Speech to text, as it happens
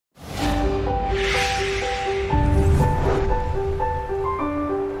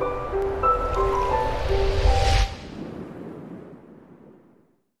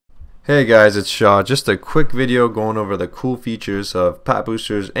Hey guys, it's Shaw. Just a quick video going over the cool features of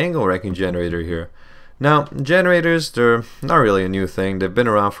PATBooster's angle ranking generator here. Now, generators, they're not really a new thing. They've been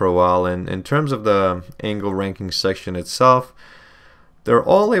around for a while, and in terms of the angle ranking section itself, they're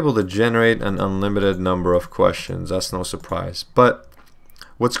all able to generate an unlimited number of questions. That's no surprise. But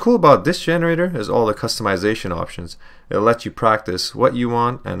what's cool about this generator is all the customization options. It'll let you practice what you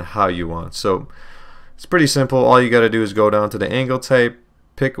want and how you want. So it's pretty simple. All you got to do is go down to the angle type,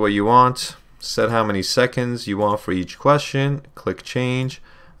 pick what you want, set how many seconds you want for each question, click change,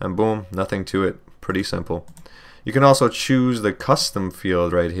 and boom, nothing to it. Pretty simple. You can also choose the custom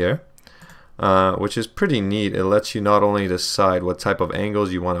field right here, which is pretty neat. It lets you not only decide what type of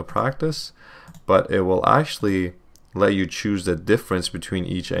angles you want to practice, but it will actually let you choose the difference between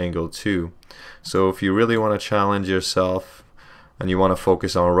each angle too. So if you really want to challenge yourself and you want to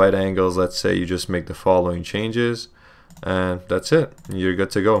focus on right angles, let's say you just make the following changes, and that's it. You're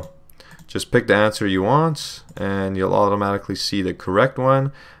good to go. Just pick the answer you want and you'll automatically see the correct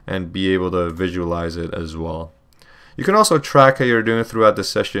one and be able to visualize it as well. You can also track how you're doing throughout the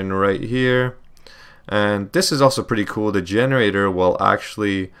session right here, and this is also pretty cool. The generator will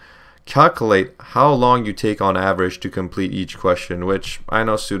actually calculate how long you take on average to complete each question, which I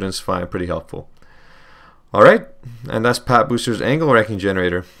know students find pretty helpful. Alright, and that's PATBooster's angle ranking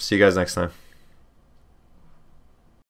generator. See you guys next time.